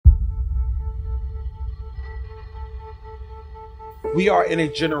We are in a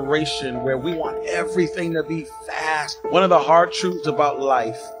generation where we want everything to be fast. One of the hard truths about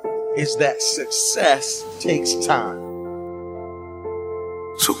life is that success takes time.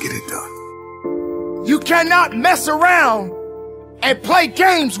 So get it done. You cannot mess around and play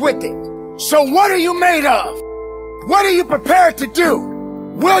games with it. So what are you made of? What are you prepared to do?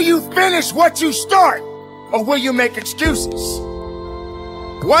 Will you finish what you start, or will you make excuses?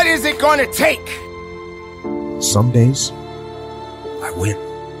 What is it going to take? Some days, I win.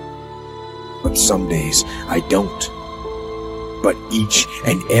 But some days, I don't. But each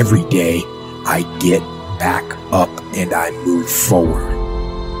and every day, I get back up and I move forward.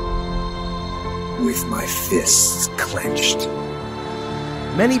 With my fists clenched.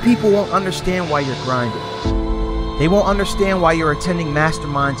 Many people won't understand why you're grinding. They won't understand why you're attending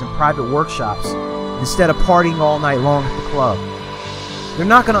masterminds and private workshops instead of partying all night long at the club. They're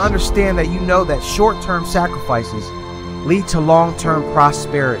not going to understand that you know that short-term sacrifices lead to long-term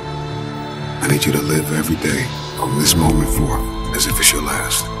prosperity. I need you to live every day from this moment forth as if it's your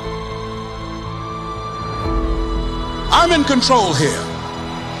last. I'm in control here.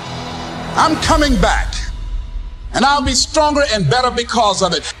 I'm coming back. And I'll be stronger and better because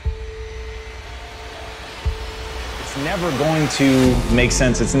of it. It's never going to make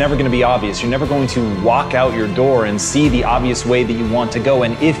sense. It's never going to be obvious. You're never going to walk out your door and see the obvious way that you want to go.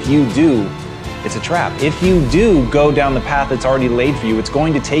 And if you do, it's a trap. If you do go down the path that's already laid for you, it's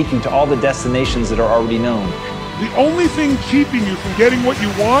going to take you to all the destinations that are already known. The only thing keeping you from getting what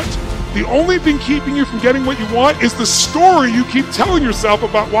you want, is the story you keep telling yourself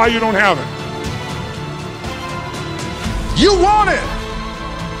about why you don't have it. You want it,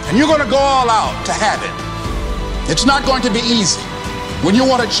 and you're going to go all out to have it. It's not going to be easy. When you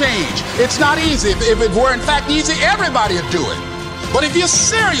want to change, it's not easy. If it were in fact easy, everybody would do it. But if you're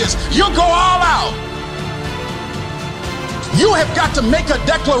serious, you'll go all out. You have got to make a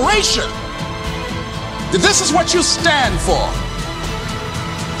declaration that this is what you stand for.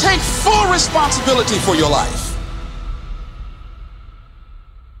 Take full responsibility for your life.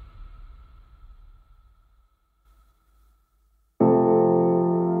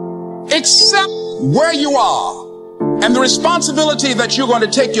 Accept where you are and the responsibility that you're going to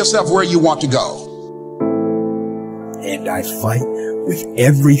take yourself where you want to go. And I fight with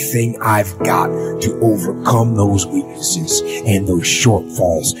everything I've got to overcome those weaknesses and those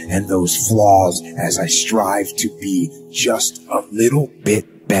shortfalls and those flaws as I strive to be just a little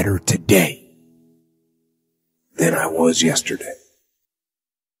bit better today than I was yesterday.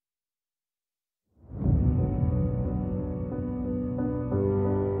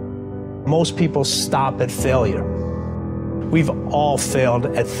 Most people stop at failure. We've all failed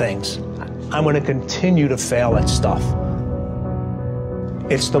at things. I'm going to continue to fail at stuff.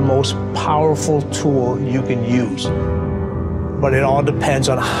 It's the most powerful tool you can use, but it all depends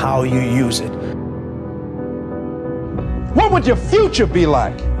on how you use it. What would your future be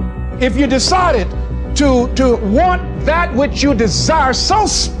like if you decided to want that which you desire so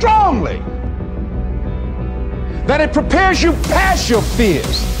strongly that it prepares you past your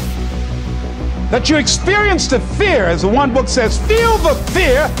fears? That you experience the fear, as the one book says, feel the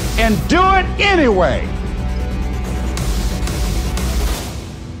fear and do it anyway.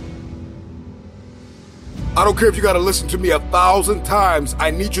 I don't care if you got to listen to me 1,000 times.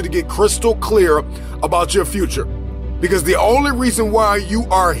 I need you to get crystal clear about your future. Because the only reason why you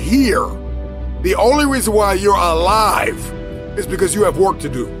are here, the only reason why you're alive is because you have work to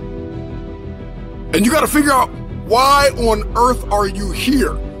do. And you got to figure out, why on earth are you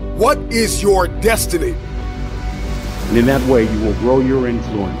here? What is your destiny? And in that way, you will grow your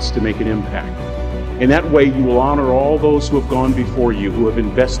influence to make an impact. In that way, you will honor all those who have gone before you, who have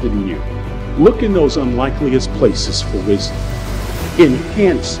invested in you. Look in those unlikeliest places for wisdom.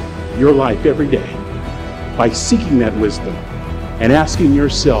 Enhance your life every day by seeking that wisdom and asking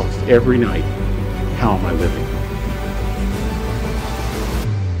yourself every night, how am I living?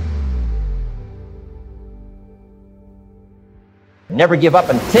 Never give up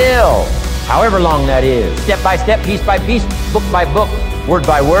until, however long that is. Step by step, piece by piece, book by book, word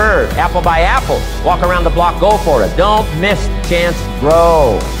by word, apple by apple. Walk around the block, go for it. Don't miss the chance to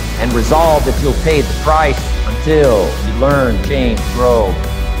grow. And resolve that you'll pay the price until you learn, change, grow.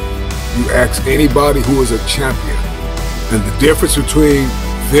 You ask anybody who is a champion, and the difference between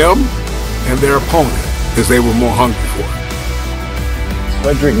them and their opponent is they were more hungry for it.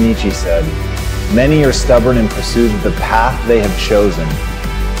 Friedrich Nietzsche said, "Many are stubborn in pursuit of the path they have chosen,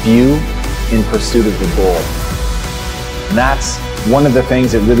 few in pursuit of the goal." And that's one of the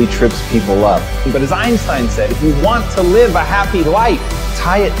things that really trips people up. But as Einstein said, if you want to live a happy life,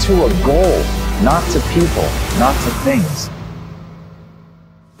 tie it to a goal, not to people, not to things.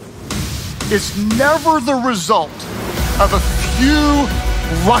 is never the result of a few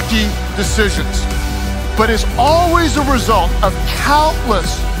lucky decisions, but is always a result of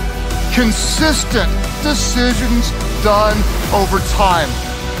countless, consistent decisions done over time.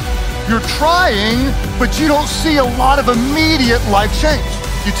 You're trying, but you don't see a lot of immediate life change.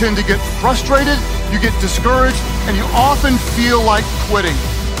 You tend to get frustrated, you get discouraged, and you often feel like quitting.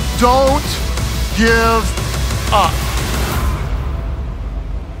 Don't give up.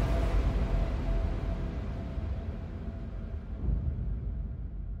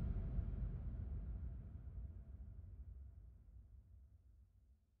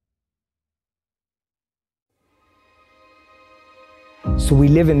 So we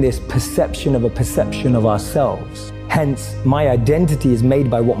live in this perception of ourselves. Hence, my identity is made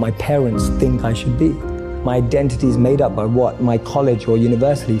by what my parents think I should be. My identity is made up by what my college or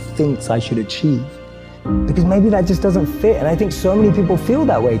university thinks I should achieve. Because maybe that just doesn't fit. And I think so many people feel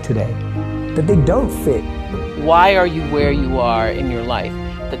that way today, that they don't fit. Why are you where you are in your life?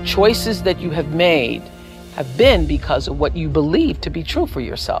 The choices that you have made have been because of what you believe to be true for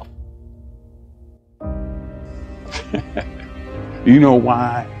yourself. You know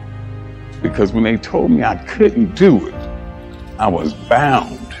why? Because when they told me I couldn't do it, I was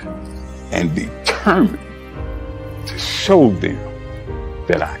bound and determined to show them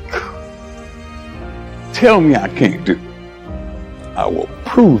that I could. Tell me I can't do it. I will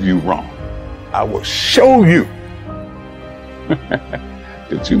prove you wrong. I will show you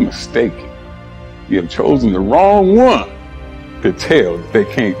that you're mistaken. You have chosen the wrong one to tell that they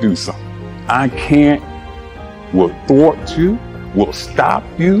can't do something. I can't, will thwart you, will stop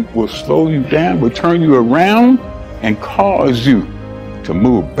you, will slow you down, will turn you around and cause you to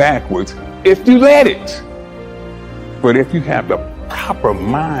move backwards if you let it. But if you have the proper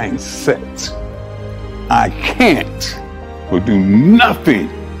mindset, I can't will do nothing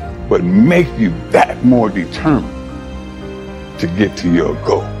but make you that more determined to get to your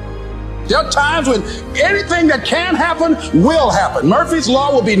goal. There are times when anything that can happen will happen. Murphy's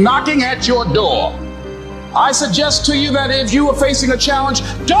Law will be knocking at your door. I suggest to you that if you are facing a challenge,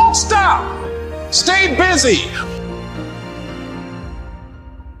 don't stop. Stay busy.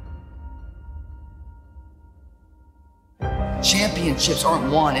 Championships aren't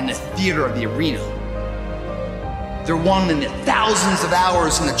won in the theater of the arena. They're won in the thousands of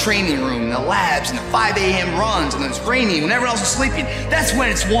hours in the training room, in the labs, in the 5 a.m. runs, and when it's raining, when everyone else is sleeping. That's when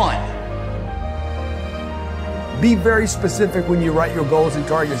it's won. Be very specific when you write your goals and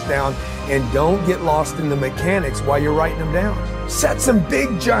targets down, and don't get lost in the mechanics while you're writing them down. Set some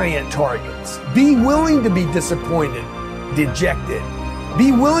big, giant targets. Be willing to be disappointed, dejected.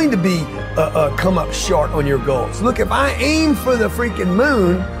 Be willing to be come up short on your goals. Look, if I aim for the freaking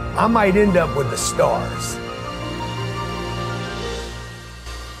moon, I might end up with the stars.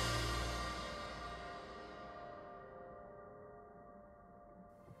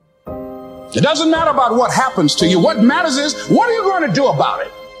 It doesn't matter about what happens to you. What matters is, what are you going to do about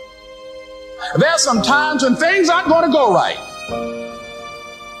it? There are some times when things aren't going to go right.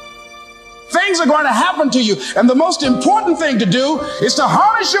 Things are going to happen to you. And the most important thing to do is to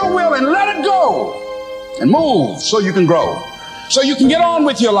harness your will and let it go and move so you can grow, so you can get on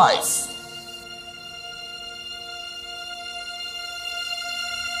with your life.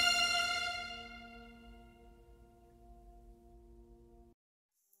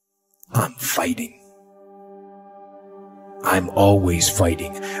 I'm fighting. I'm always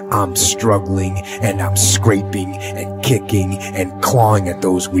fighting. I'm struggling and I'm scraping and kicking and clawing at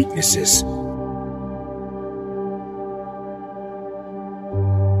those weaknesses.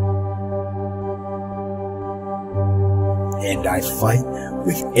 And I fight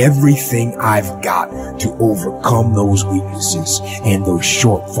with everything I've got to overcome those weaknesses and those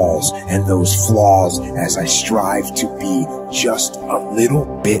shortfalls and those flaws as I strive to be just a little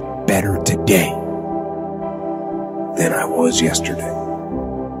bit better today than I was yesterday.